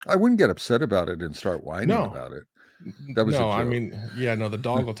I wouldn't get upset about it and start whining No, about it. That was a no, I joke. mean, yeah, no, the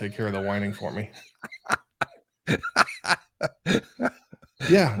dog will take care of the whining for me.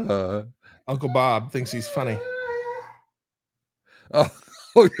 Yeah, Uh, Uncle Bob thinks he's funny. oh,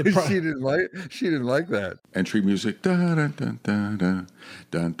 The pro- she didn't like that. Entry music. Da, da, da, da, da,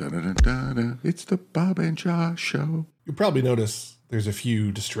 da, da, da, da, da. It's the Bob and Josh Show. You'll probably notice there's a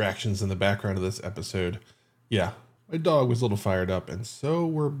few distractions in the background of this episode. Yeah, my dog was a little fired up, and so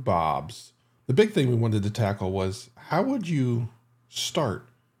were Bob's. The big thing we wanted to tackle was how would you start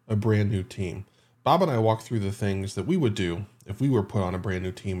a brand new team? Bob and I walked through the things that we would do if we were put on a brand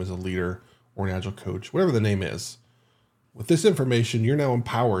new team as a leader or an agile coach, whatever the name is. With this information, you're now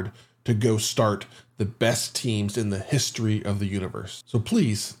empowered to go start the best teams in the history of the universe. So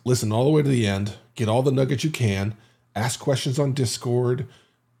please listen all the way to the end, get all the nuggets you can, ask questions on Discord,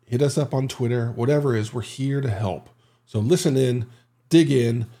 hit us up on Twitter, whatever it is, we're here to help. So listen in, dig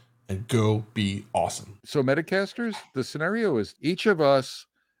in, and go be awesome. So Metacasters, the scenario is each of us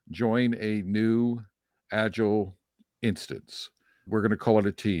join a new agile instance. We're going to call it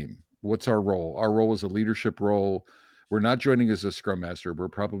a team. What's our role? Our role is a leadership role. We're not joining as a scrum master. We're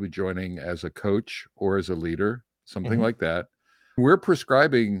probably joining as a coach or as a leader, something like that. We're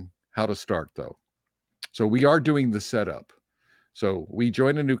prescribing how to start, though. So we are doing the setup. So we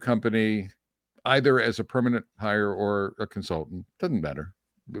join a new company, either as a permanent hire or a consultant. Doesn't matter.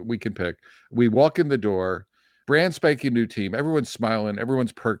 We can pick. We walk in the door, brand spanking new team. Everyone's smiling.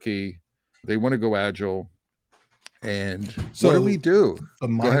 Everyone's perky. They want to go agile. And so what do we do? The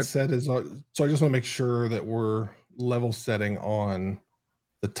mindset is, so I just want to make sure that we're level setting on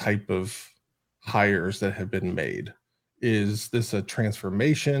the type of hires that have been made. Is this a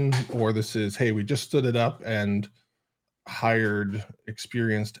transformation, or this is, hey, we just stood it up and hired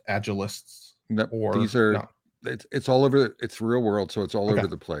experienced agilists? No, or these are, it's all over. It's real world. So it's all over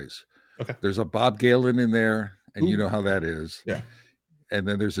the place. Okay. There's a Bob Galen in there, and you know how that is. Yeah. And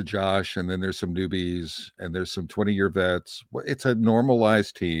then there's a Josh, and then there's some newbies, and there's some 20-year vets. It's a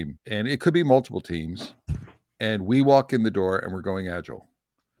normalized team, and it could be multiple teams. And we walk in the door, and we're going agile.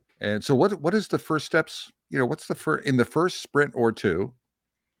 And so, what is the first steps? What's the first in the first sprint or two?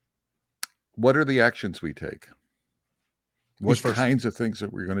 What are the actions we take? What kinds of things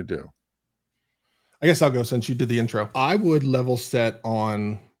that we're going to do? I guess I'll go since you did the intro. I would level set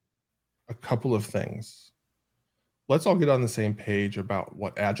on a couple of things. Let's all get on the same page about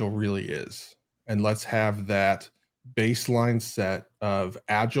what agile really is. And let's have that baseline set of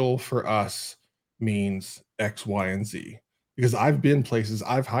agile for us means X, Y, and Z. Because I've been places,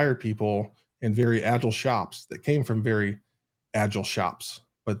 I've hired people in very agile shops that came from very agile shops,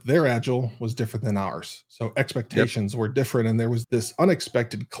 but their agile was different than ours. So expectations were different. And there was this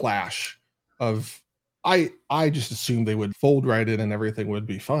unexpected clash of, I just assumed they would fold right in and everything would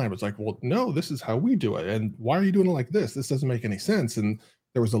be fine. But it's like, well, no, this is how we do it. And why are you doing it like this? This doesn't make any sense. And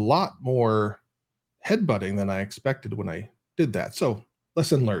there was a lot more headbutting than I expected when I did that. So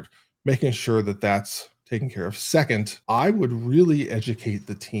lesson learned, making sure that that's taken care of. Second, I would really educate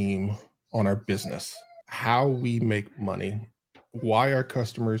the team on our business, how we make money, why our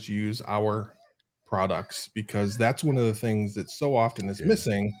customers use our products, because that's one of the things that so often is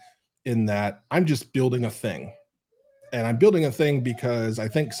missing, in that I'm just building a thing. And I'm building a thing because I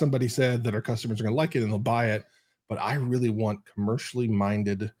think somebody said that our customers are going to like it and they'll buy it. But I really want commercially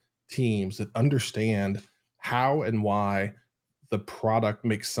minded teams that understand how and why the product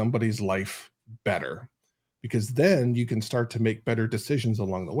makes somebody's life better, because then you can start to make better decisions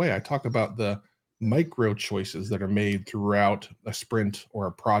along the way. I talk about the micro choices that are made throughout a sprint or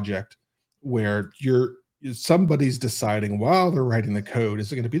a project, where somebody's deciding while they're writing the code,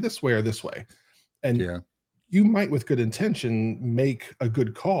 is it going to be this way or this way? And you might, with good intention, make a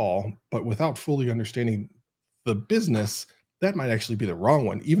good call, but without fully understanding the business, that might actually be the wrong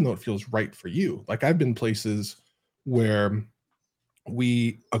one, even though it feels right for you. Like, I've been places where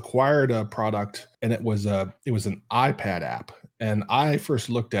we acquired a product and it was an iPad app. And I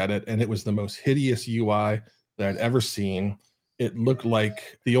first looked at it and it was the most hideous UI that I'd ever seen. It looked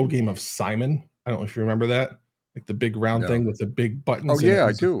like the old game of Simon. I don't know if you remember that, like the big round thing with the big buttons. Oh yeah,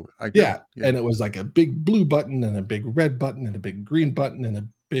 I do. Yeah. And it was like a big blue button and a big red button and a big green button and a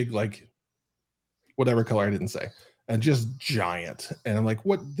big, like, whatever color I didn't say, and just giant. And I'm like,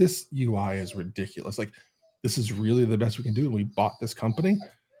 this UI is ridiculous. Like, this is really the best we can do. And we bought this company.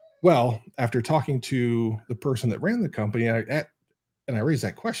 Well, after talking to the person that ran the company, and I raised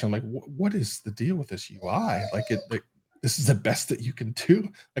that question, I'm like, what is the deal with this UI? This is the best that you can do.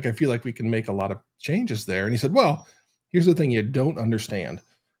 Like, I feel like we can make a lot of changes there. And he said, well, here's the thing you don't understand.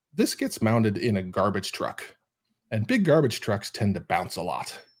 This gets mounted in a garbage truck, and big garbage trucks tend to bounce a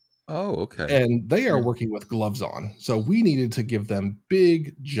lot. Oh, okay. And they are Yeah. working with gloves on. So we needed to give them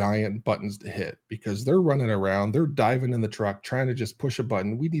big, giant buttons to hit because they're running around, they're diving in the truck, trying to just push a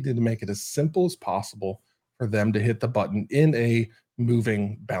button. We needed to make it as simple as possible for them to hit the button in a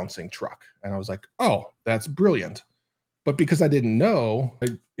moving, bouncing truck. And I was like, oh, that's brilliant. But because I didn't know,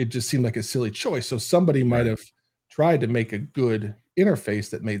 it just seemed like a silly choice. So somebody might Right. have tried to make a good interface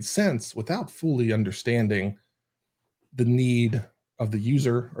that made sense without fully understanding the need of the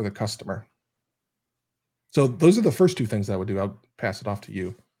user or the customer. So those are the first two things I would do. I'll pass it off to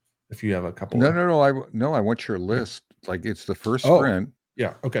you if you have a couple No, of. no, I want your list. Like it's the first Oh, sprint.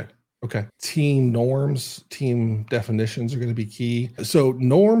 yeah. Okay. Okay. Team norms, team definitions are going to be key. So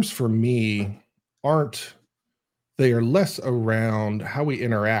norms for me aren't, they are less around how we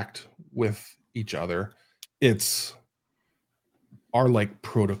interact with each other. It's our like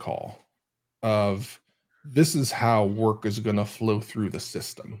protocol of this is how work is going to flow through the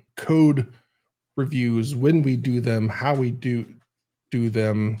system. Code reviews, when we do them, how we do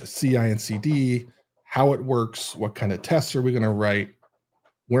them, CI and CD, how it works, what kind of tests are we going to write,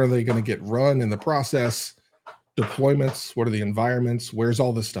 when are they going to get run in the process, deployments, what are the environments, where's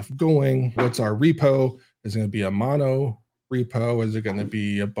all this stuff going, what's our repo, is it going to be a mono repo, is it going to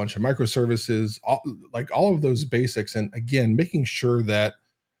be a bunch of microservices, all of those basics. And again, making sure that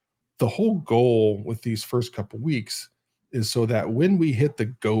the whole goal with these first couple weeks is so that when we hit the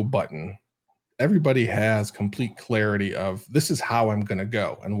go button, everybody has complete clarity of this is how I'm going to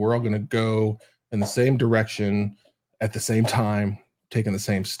go. And we're all going to go in the same direction at the same time, taking the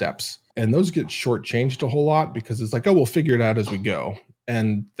same steps. And those get shortchanged a whole lot because it's like, oh, we'll figure it out as we go.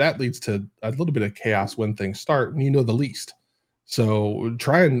 And that leads to a little bit of chaos when things start when you know the least. So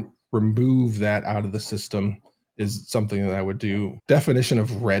try and remove that out of the system is something that I would do. Definition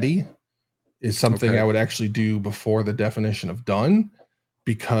of ready is something Okay. I would actually do before the definition of done,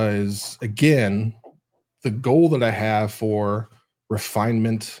 because again, the goal that I have for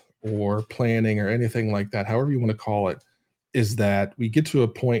refinement or planning or anything like that, however you want to call it, is that we get to a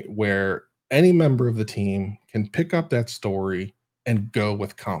point where any member of the team can pick up that story and go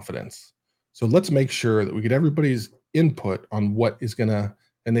with confidence. So let's make sure that we get everybody's input on what is going to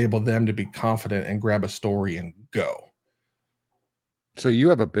enable them to be confident and grab a story and go. So you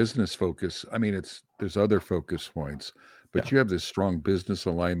have a business focus. I mean, there's other focus points, but Yeah. you have this strong business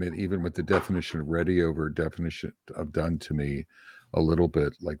alignment, even with the definition of ready over definition of done to me a little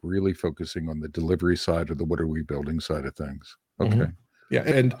bit, like really focusing on the delivery side or the what are we building side of things. Okay. Mhm. Yeah.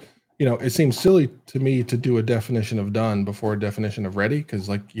 And, it seems silly to me to do a definition of done before a definition of ready, because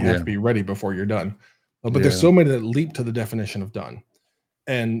like you have Yeah. to be ready before you're done. But there's Yeah. so many that leap to the definition of done.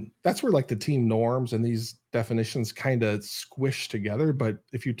 And that's where like the team norms and these definitions kind of squish together. But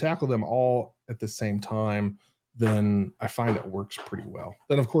if you tackle them all at the same time, then I find it works pretty well.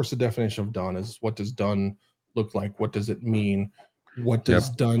 Then, of course, the definition of done is what does done look like? What does it mean? What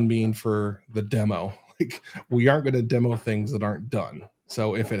does done mean for the demo? Like, we aren't going to demo things that aren't done.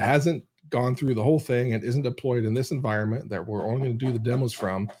 So if it hasn't gone through the whole thing and isn't deployed in this environment that we're only going to do the demos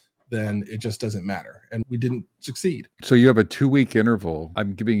from, then it just doesn't matter. And we didn't succeed. So you have a 2-week interval.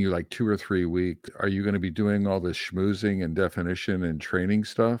 I'm giving you like 2 or 3 weeks. Are you going to be doing all this schmoozing and definition and training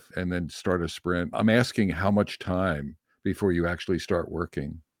stuff and then start a sprint? I'm asking how much time before you actually start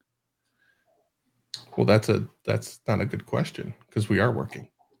working. Well, that's not a good question because we are working.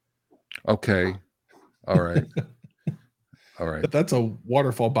 Okay. All right. All right. But that's a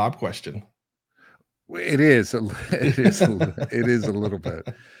waterfall Bob question. It is. It is. It is a little bit.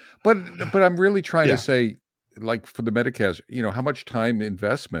 But I'm really trying to say, like for the Metacast, how much time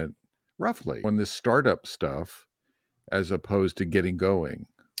investment roughly on this startup stuff as opposed to getting going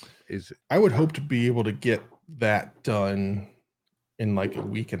is. I would hope to be able to get that done in like a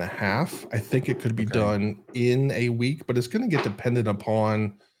week and a half. I think it could be done in a week, but it's going to get dependent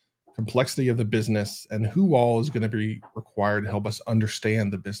upon complexity of the business and who all is going to be required to help us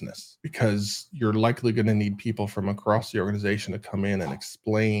understand the business, because you're likely going to need people from across the organization to come in and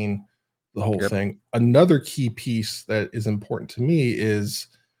explain the whole thing. Another key piece that is important to me is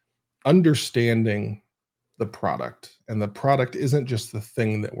understanding the product, and the product isn't just the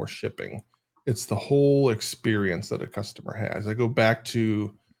thing that we're shipping. It's the whole experience that a customer has. I go back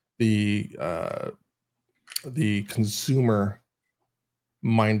to the consumer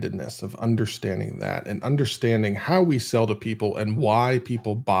mindedness of understanding that and understanding how we sell to people and why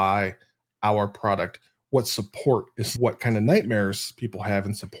people buy our product, what support is, what kind of nightmares people have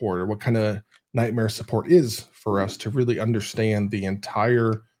in support, or what kind of nightmare support is for us to really understand the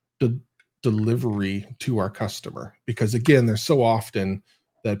entire delivery to our customer. Because again, there's so often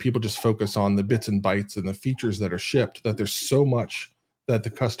that people just focus on the bits and bytes and the features that are shipped, that there's so much that the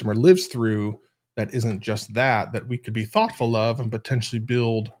customer lives through that isn't just that we could be thoughtful of and potentially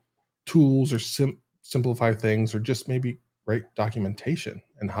build tools or simplify things, or just maybe write documentation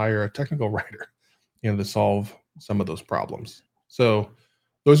and hire a technical writer, to solve some of those problems. So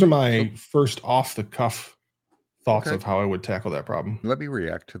those are my first off the cuff thoughts of how I would tackle that problem. Let me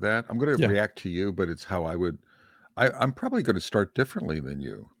react to that. I'm going to react to you, but it's how I would. I'm probably going to start differently than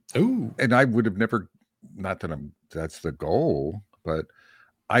you. Ooh. And I would have never, not that that's the goal, but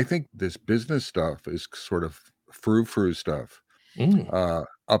I think this business stuff is sort of frou-frou stuff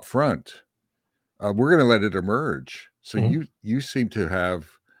up front. We're going to let it emerge. So you seem to have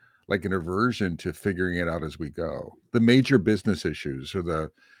like an aversion to figuring it out as we go. The major business issues or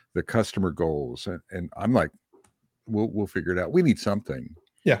the customer goals. And I'm like, we'll figure it out. We need something.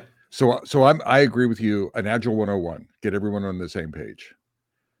 Yeah. So I agree with you. An Agile 101, get everyone on the same page.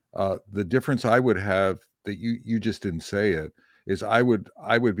 The difference I would have that you just didn't say it is I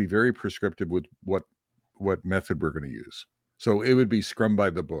would be very prescriptive with what method we're going to use. So it would be Scrum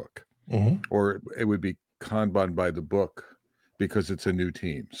by the book, or it would be Kanban by the book, because it's a new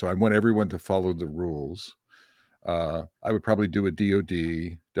team. So I want everyone to follow the rules. I would probably do a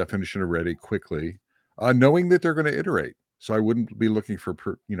DoD, definition of ready, quickly, knowing that they're going to iterate. So I wouldn't be looking for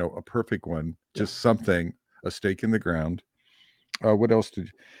a perfect one, just something, a stake in the ground. What else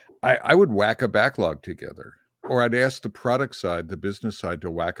I would whack a backlog together, or I'd ask the product side, the business side, to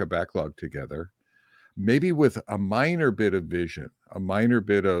whack a backlog together, maybe with a minor bit of vision, a minor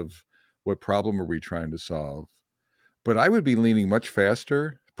bit of what problem are we trying to solve. But I would be leaning much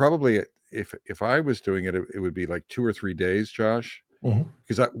faster. Probably if I was doing it, it would be like 2 or 3 days, Josh,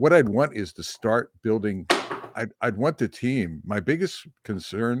 because what I'd want is to start building. I'd want the team. My biggest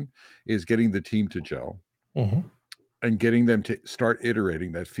concern is getting the team to gel. And getting them to start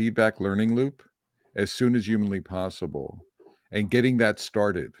iterating, that feedback learning loop, as soon as humanly possible, and getting that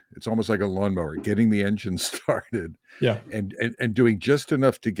started. It's almost like a lawnmower, getting the engine started, and doing just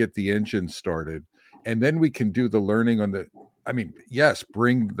enough to get the engine started, and then we can do the learning on the. I mean, yes,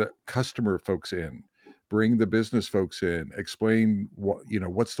 bring the customer folks in, bring the business folks in, explain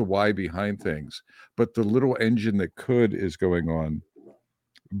what's the why behind things, but the little engine that could is going on.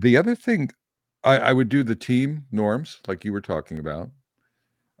 The other thing. I would do the team norms like you were talking about.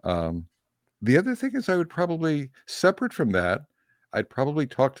 The other thing is I would probably, separate from that, I'd probably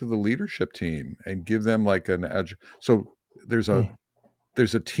talk to the leadership team and give them like an edge. So there's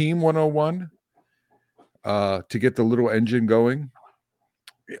a team 101 to get the little engine going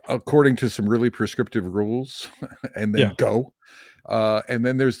according to some really prescriptive rules, and then go. And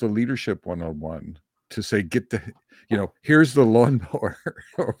then there's the leadership 101 to say, here's the lawnmower,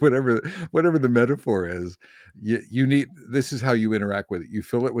 or whatever the metaphor is. You need, this is how you interact with it. You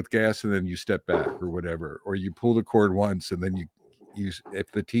fill it with gas and then you step back, or whatever, or you pull the cord once and then you if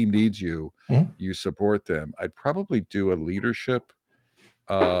the team needs you, you support them. I'd probably do a leadership.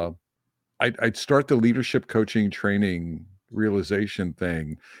 I'd start the leadership coaching, training, realization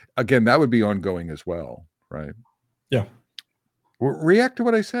thing. Again, that would be ongoing as well, right? Yeah. React to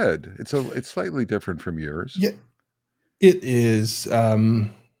what I said. It's slightly different from yours. Yeah, it is.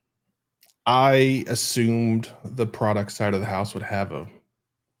 I assumed the product side of the house would have a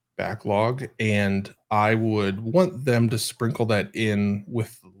backlog, and I would want them to sprinkle that in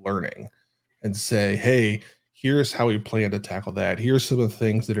with learning and say, hey, here's how we plan to tackle that. Here's some of the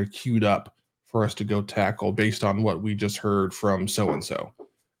things that are queued up for us to go tackle based on what we just heard from so-and-so,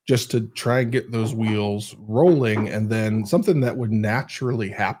 just to try and get those wheels rolling. And then something that would naturally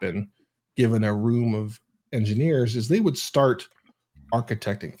happen given a room of engineers is they would start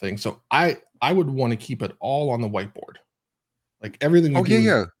architecting things. So I would want to keep it all on the whiteboard, like everything we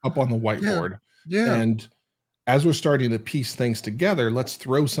do up on the whiteboard. Yeah. And as we're starting to piece things together, let's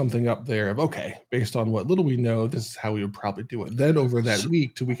throw something up there of, okay, based on what little we know, this is how we would probably do it. Then over that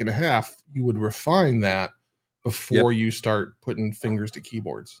week to week and a half, you would refine that before you start putting fingers to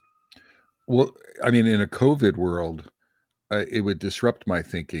keyboards. Well, I mean, in a COVID world, it would disrupt my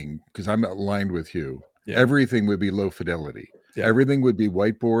thinking because I'm aligned with you. Yeah. Everything would be low fidelity. Yeah. Everything would be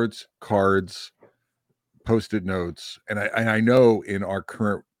whiteboards, cards, Post-it notes. And I know in our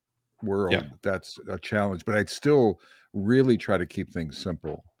current world, that's a challenge, but I'd still really try to keep things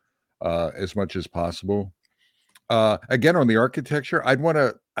simple as much as possible. Again, on the architecture, I'd want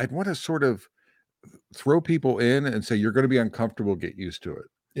to sort of throw people in and say, you're going to be uncomfortable, get used to it.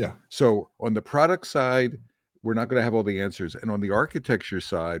 Yeah. So on the product side, we're not going to have all the answers. And on the architecture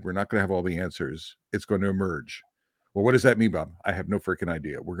side, we're not going to have all the answers. It's going to emerge. Well, what does that mean, Bob? I have no freaking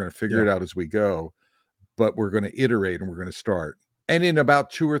idea. We're going to figure it out as we go, but we're going to iterate and we're going to start. And in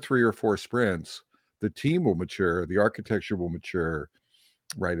about 2 or 3 or 4 sprints, the team will mature, the architecture will mature,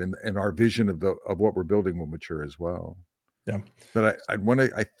 right, and our vision of what we're building will mature as well. Yeah. But I want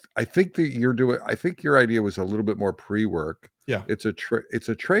to. I think that you're doing. I think your idea was a little bit more pre-work. Yeah. It's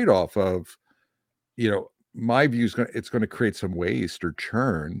a trade-off of, my view is it's going to create some waste or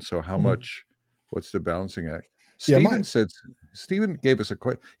churn. So how much? What's the balancing act? Stephen gave us a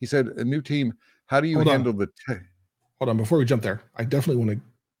question. He said, a new team. How do you handle the? Hold on, before we jump there, I definitely want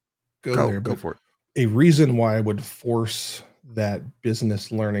to go there. Go for it. A reason why I would force that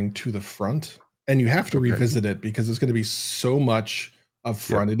business learning to the front, and you have to revisit it because it's going to be so much up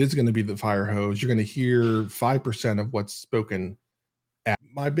front. It is going to be the fire hose. You're going to hear 5% of what's spoken.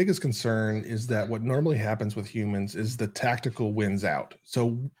 My biggest concern is that what normally happens with humans is the tactical wins out.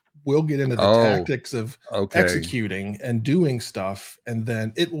 So we'll get into the tactics of executing and doing stuff, and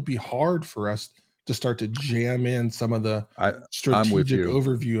then it will be hard for us to start to jam in some of the strategic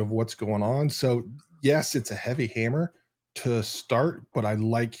overview of what's going on. So yes, it's a heavy hammer to start, but I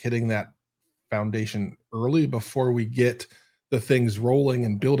like hitting that foundation early before we get the things rolling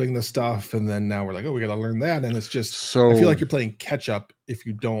and building the stuff. And then now we're like, oh, we got to learn that. And it's just, I feel like you're playing catch up if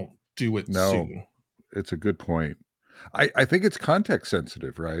you don't do it soon. It's a good point. I think it's context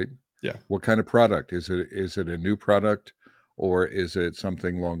sensitive, right? Yeah. What kind of product? Is it a new product, or is it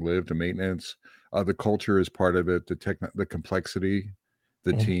something long-lived, a maintenance? The culture is part of it, the complexity,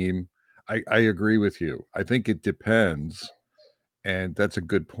 the team. I agree with you. I think it depends, and that's a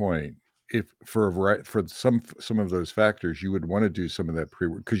good point. If for some of those factors, you would want to do some of that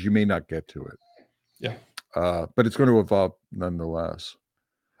pre-work because you may not get to it. Yeah. But it's going to evolve nonetheless.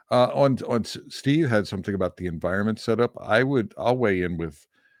 On Steve had something about the environment setup. I'll weigh in with,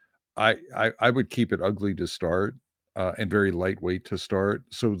 I would keep it ugly to start, and very lightweight to start.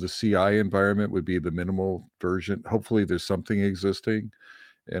 So the CI environment would be the minimal version. Hopefully there's something existing,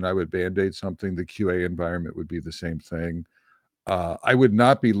 and I would band-aid something. The QA environment would be the same thing. I would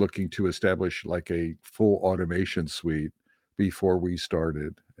not be looking to establish like a full automation suite before we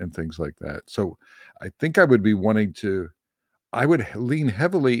started and things like that. So I think I would be I would lean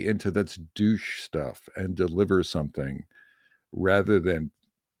heavily into that's douche stuff and deliver something rather than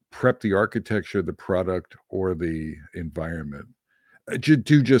prep the architecture, the product, or the environment.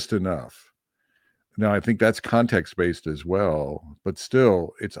 Do just enough. Now, I think that's context-based as well, but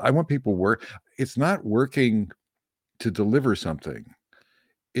still, I want people it's not working to deliver something.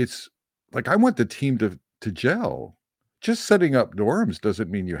 It's like, I want the team to gel. Just setting up norms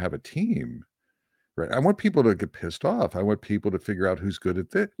doesn't mean you have a team, right? I want people to get pissed off. I want people to figure out who's good at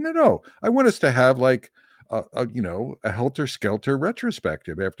this. No. I want us to have like a helter-skelter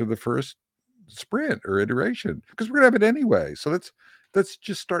retrospective after the first sprint or iteration, because we're gonna have it anyway. So let's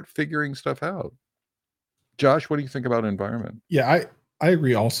just start figuring stuff out. Josh, what do you think about environment? Yeah, I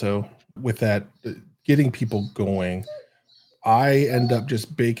agree also with that. Getting people going, I end up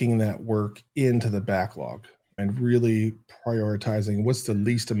just baking that work into the backlog and really prioritizing what's the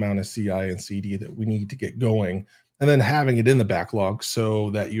least amount of CI and CD that we need to get going, and then having it in the backlog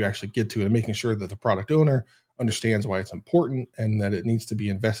so that you actually get to it, and making sure that the product owner understands why it's important and that it needs to be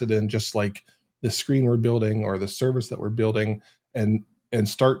invested in, just like the screen we're building or the service that we're building, and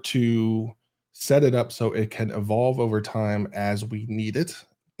start to set it up so it can evolve over time as we need it.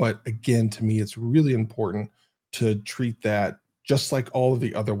 But again, to me, it's really important to treat that just like all of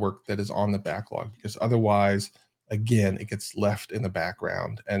the other work that is on the backlog, because otherwise, again, it gets left in the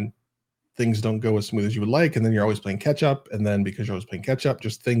background and things don't go as smooth as you would like. And then you're always playing catch up. And then because you're always playing catch up,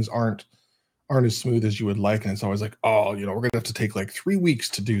 just things aren't as smooth as you would like. And it's always like, oh, we're going to have to take like 3 weeks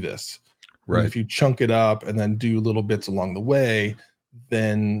to do this. Right. And if you chunk it up and then do little bits along the way,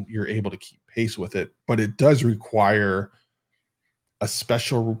 then you're able to keep pace with it. But it does require a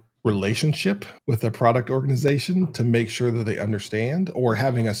special relationship with a product organization to make sure that they understand, or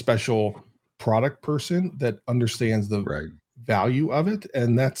having a special product person that understands the value of it.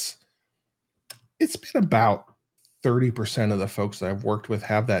 And it's been about 30% of the folks that I've worked with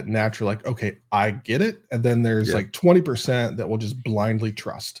have that natural, like, okay, I get it. And then there's like 20% that will just blindly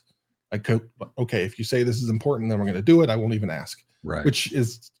trust. Like, okay, if you say this is important, then we're going to do it. I won't even ask. Right. Which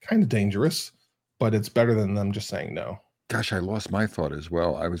is kind of dangerous, but it's better than them just saying no. Gosh, I lost my thought as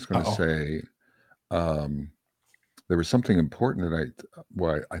well. I was going to say, there was something important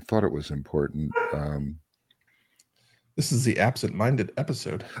that I thought it was important. This is the absent-minded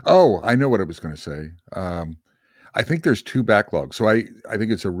episode. Oh, I know what I was going to say. I think there's 2 backlogs. So I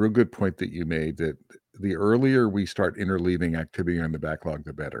think it's a real good point that you made, that the earlier we start interleaving activity on the backlog,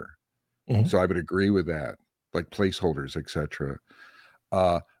 the better. Mm-hmm. So I would agree with that, like placeholders, etc.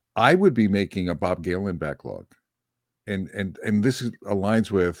 I would be making a Bob Galen backlog. And this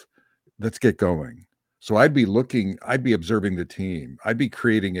aligns with, let's get going. So I'd be observing the team. I'd be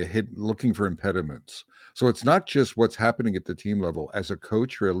creating a hit, looking for impediments. So it's not just what's happening at the team level as a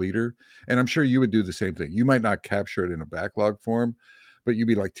coach or a leader. And I'm sure you would do the same thing. You might not capture it in a backlog form, but you'd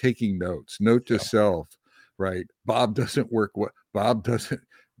be like taking notes, note to self, right? Bob doesn't work.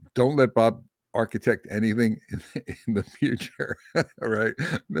 Don't let Bob architect anything in the future. Right.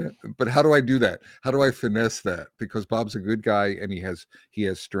 But how do I do that? How do I finesse that? Because Bob's a good guy and he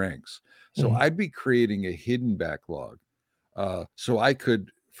has strengths. So I'd be creating a hidden backlog. So I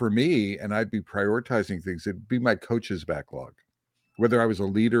could, for me, and I'd be prioritizing things. It'd be my coach's backlog, whether I was a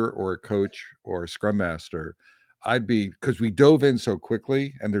leader or a coach or a scrum master. Because we dove in so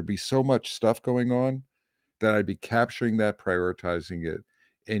quickly and there'd be so much stuff going on that I'd be capturing that, prioritizing it,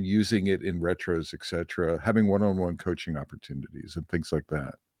 and using it in retros, etc., having one-on-one coaching opportunities and things like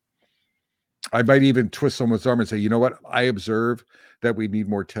that. I might even twist someone's arm and say, you know what? I observe that we need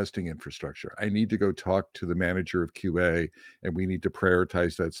more testing infrastructure. I need to go talk to the manager of QA and we need to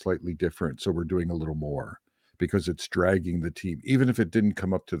prioritize that slightly different. So we're doing a little more because it's dragging the team, even if it didn't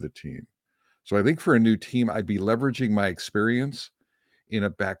come up to the team. So I think for a new team, I'd be leveraging my experience in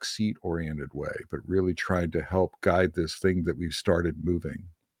a backseat oriented way, but really trying to help guide this thing that we've started moving.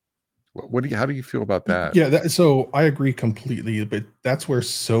 How do you feel about that? Yeah. So I agree completely, but that's where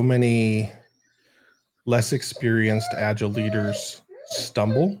so many less experienced agile leaders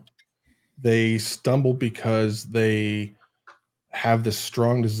stumble. They stumble because they have this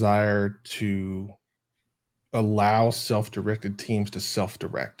strong desire to allow self-directed teams to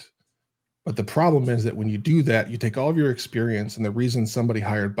self-direct. But the problem is that when you do that, you take all of your experience, and the reason somebody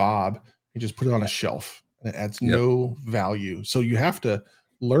hired Bob, you just put it on a shelf and it adds no value. So you have to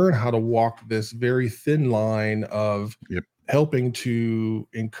learn how to walk this very thin line of helping to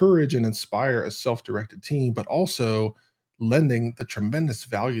encourage and inspire a self-directed team, but also lending the tremendous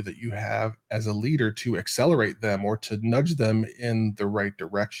value that you have as a leader to accelerate them or to nudge them in the right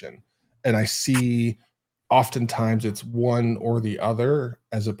direction. And I see oftentimes it's one or the other,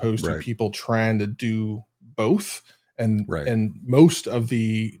 as opposed to people trying to do both. And most of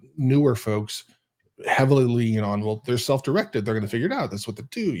the newer folks heavily lean on, well, they're self-directed, they're going to figure it out, that's what they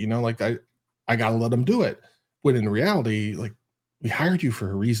do, like I gotta let them do it. When in reality, like, we hired you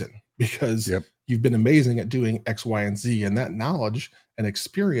for a reason, because you've been amazing at doing X, Y, and Z, and that knowledge and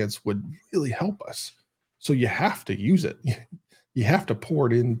experience would really help us. So you have to use it. You have to pour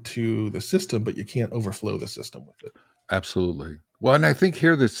it into the system, but you can't overflow the system with it. Absolutely. Well, and I think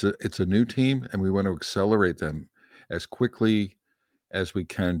here it's a new team, and we want to accelerate them as quickly as we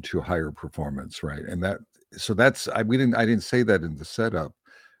can to higher performance, right? And I didn't say that in the setup,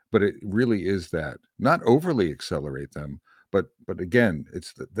 but it really is that. Not overly accelerate them, but again,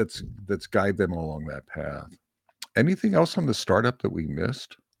 let's guide them along that path. Anything else on the startup that we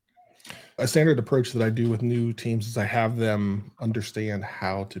missed? A standard approach that I do with new teams is I have them understand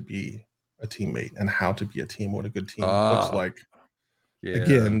how to be a teammate and how to be a team, what a good team looks like.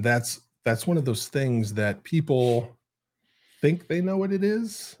 Again, that's one of those things that people think they know what it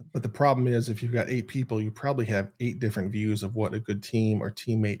is, but the problem is, if you've got 8 people, you probably have 8 different views of what a good team or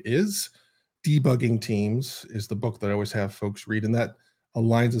teammate is. Debugging Teams is the book that I always have folks read, and that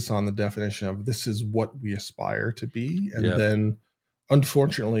aligns us on the definition of this is what we aspire to be. And then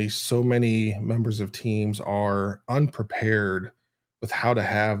unfortunately, so many members of teams are unprepared with how to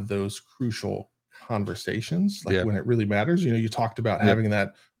have those crucial conversations, like when it really matters. You talked about having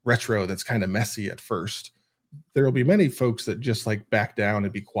that retro that's kind of messy at first. There will be many folks that just like back down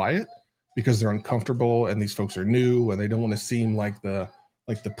and be quiet because they're uncomfortable, and these folks are new and they don't want to seem like the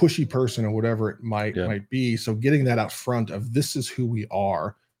pushy person or whatever it might be. So getting that out front of, this is who we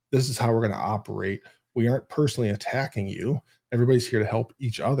are, this is how we're going to operate. We aren't personally attacking you. Everybody's here to help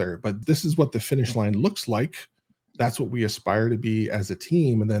each other, but this is what the finish line looks like. That's what we aspire to be as a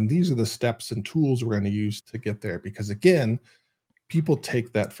team. And then these are the steps and tools we're going to use to get there. Because again, people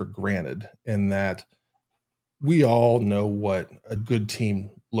take that for granted, and that we all know what a good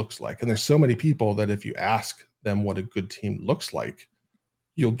team looks like. And there's so many people that if you ask them what a good team looks like,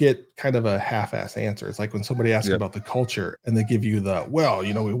 you'll get kind of a half-ass answer. It's like when somebody asks about the culture and they give you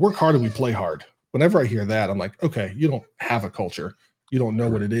we work hard and we play hard. Whenever I hear that, I'm like, okay, you don't have a culture. You don't know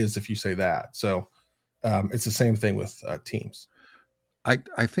what it is if you say that. So it's the same thing with teams. I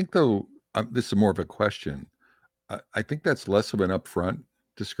think, though, this is more of a question. I think that's less of an upfront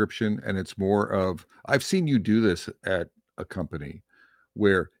description, and it's more of, I've seen you do this at a company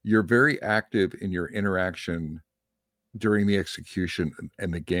where you're very active in your interaction during the execution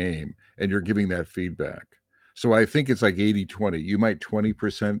and the game, and you're giving that feedback. So I think it's like 80-20. You might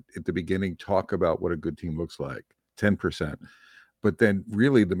 20% at the beginning talk about what a good team looks like, 10%. but then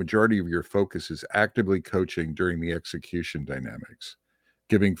really the majority of your focus is actively coaching during the execution dynamics,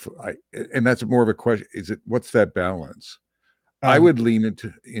 and that's more of a question. What's that balance? I would lean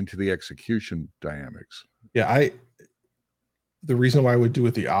into the execution dynamics. Yeah, the reason why I would do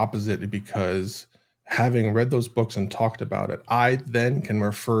it the opposite is because having read those books and talked about it, I then can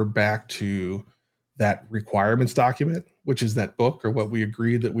refer back to that requirements document, which is that book or what we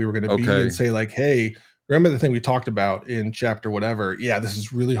agreed that we were going to be, and say like, hey, remember the thing we talked about in chapter whatever? Yeah, this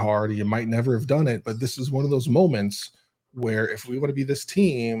is really hard. You might never have done it, but this is one of those moments where if we want to be this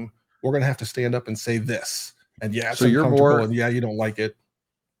team, we're going to have to stand up and say this. And yeah, it's so you're uncomfortable, more, and yeah, you don't like it.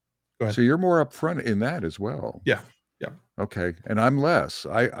 Go ahead. So you're more upfront in that as well. Yeah. Okay. And I'm less.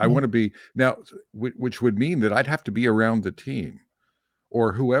 I want to be now, which would mean that I'd have to be around the team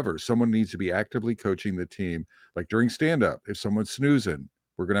or whoever. Someone needs to be actively coaching the team. Like during stand-up, if someone's snoozing,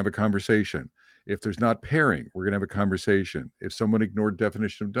 we're going to have a conversation. If there's not pairing, we're going to have a conversation. If someone ignored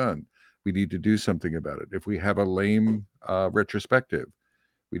definition of done, we need to do something about it. If we have a lame retrospective,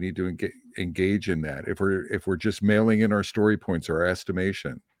 we need to engage in that. If we're just mailing in our story points or our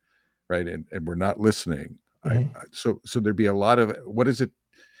estimation, right, and we're not listening, so there'd be a lot of, what is it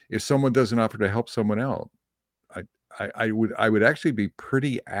if someone doesn't offer to help someone out? I would actually be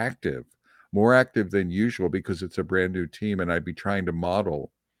pretty active, more active than usual, because it's a brand new team, and I'd be trying to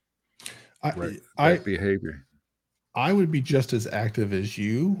model that behavior. I would be just as active as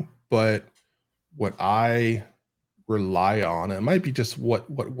you, but what I rely on, it might be just what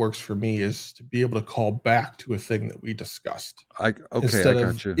works for me, is to be able to call back to a thing that we discussed. Instead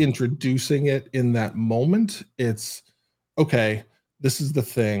of introducing it in that moment, it's okay, this is the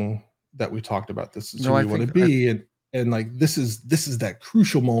thing that we talked about, this is who we want to be, and like this is that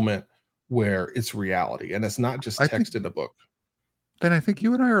crucial moment where it's reality and it's not just text in the book. Then I think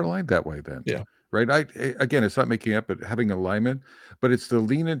you and I are aligned that way then. Yeah. Right. Again, it's not making up, but having alignment, but it's the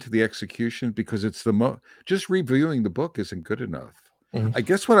lean into the execution, because it's just reviewing the book isn't good enough. I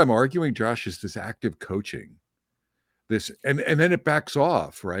guess what I'm arguing, Josh, is this active coaching, and then it backs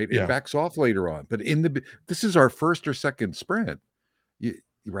off, right? It backs off later on, but this is our first or second sprint,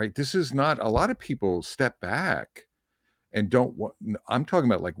 right? This is not, a lot of people step back and I'm talking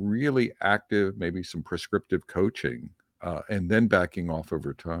about like really active, maybe some prescriptive coaching, and then backing off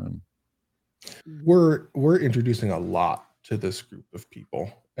over time. We're introducing a lot to this group of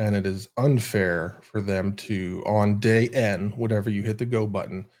people, and it is unfair for them to, on day N, whatever you hit the go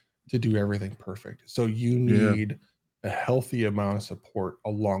button, to do everything perfect. So you need a healthy amount of support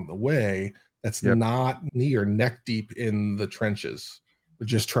along the way that's not knee or neck deep in the trenches, but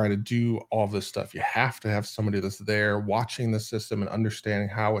just try to do all this stuff. You have to have somebody that's there watching the system and understanding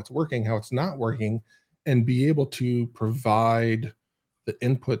how it's working, how it's not working, and be able to provide the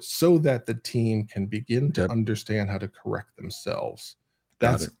input so that the team can begin to understand how to correct themselves.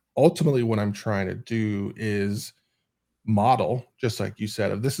 That's ultimately what I'm trying to do, is model, just like you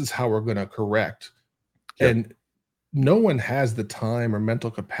said, of this is how we're going to correct. And no one has the time or mental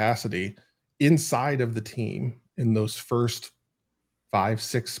capacity inside of the team in those first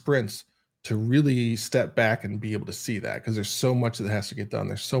 5-6 sprints to really step back and be able to see that, because there's so much that has to get done.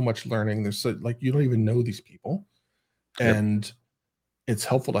 There's so much learning. There's like, you don't even know these people. And it's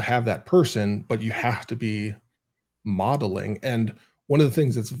helpful to have that person, but you have to be modeling. And one of the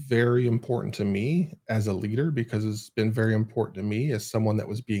things that's very important to me as a leader, because it's been very important to me as someone that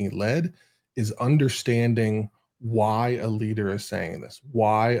was being led, is understanding why a leader is saying this,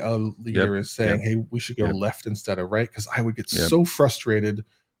 why a leader is saying, hey, we should go left instead of right. Because I would get so frustrated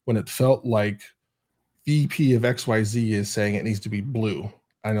when it felt like VP of XYZ is saying it needs to be blue.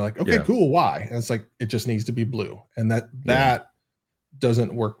 And you're like, okay, cool. Why? And it's like, it just needs to be blue. And that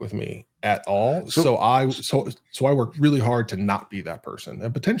doesn't work with me at all. So I work really hard to not be that person,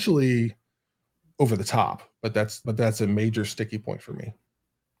 and potentially over the top, but that's a major sticky point for me.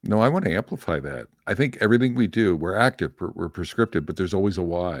 No, I want to amplify that. I think everything we do, we're active, we're prescriptive, but there's always a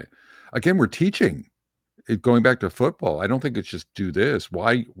why. Again, we're teaching. Going back to football, I don't think it's just do this.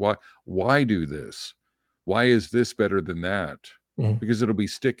 Why do this? Why is this better than that? Because it'll be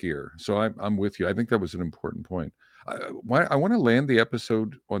stickier. So I'm with you. I think that was an important point. I want to land the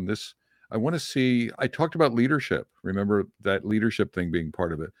episode on this. I want to see, I talked about leadership. Remember that leadership thing being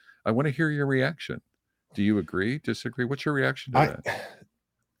part of it. I want to hear your reaction. Do you agree, disagree? What's your reaction to that?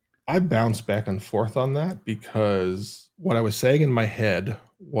 I bounce back and forth on that, because what I was saying in my head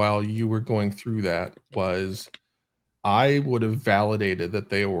while you were going through that was, I would have validated that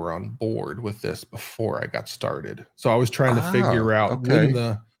they were on board with this before I got started. So I was trying to figure out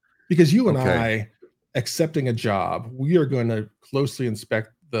because you and I, accepting a job, we are going to closely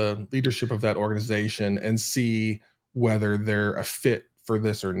inspect the leadership of that organization and see whether they're a fit for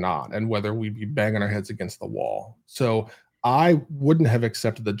this or not, and whether we'd be banging our heads against the wall. So I wouldn't have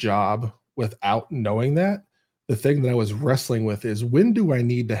accepted the job without knowing that. The thing that I was wrestling with is, when do I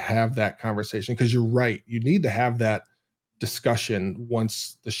need to have that conversation? Because you're right, you need to have that discussion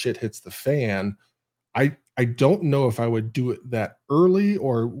once the shit hits the fan. I don't know if I would do it that early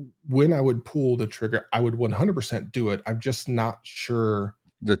or when I would pull the trigger. I would 100% do it. I'm just not sure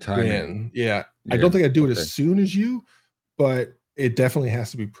The timing. when. Yeah. I don't think I'd do it okay. as soon as you, but it definitely has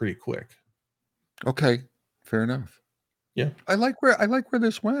to be pretty quick. Okay, fair enough. Yeah. I like where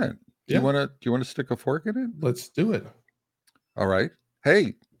this went. Do Yeah. you want to stick a fork in it? Let's do it. All right.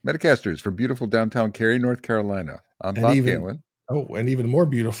 Hey, Metacasters from beautiful downtown Cary, North Carolina. I'm And Bob even- Galen. Oh, and even more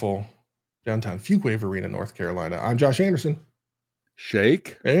beautiful, downtown Fuquay Arena, North Carolina. I'm Josh Anderson.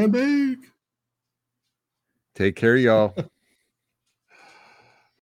 Shake. And bake. Take care, y'all.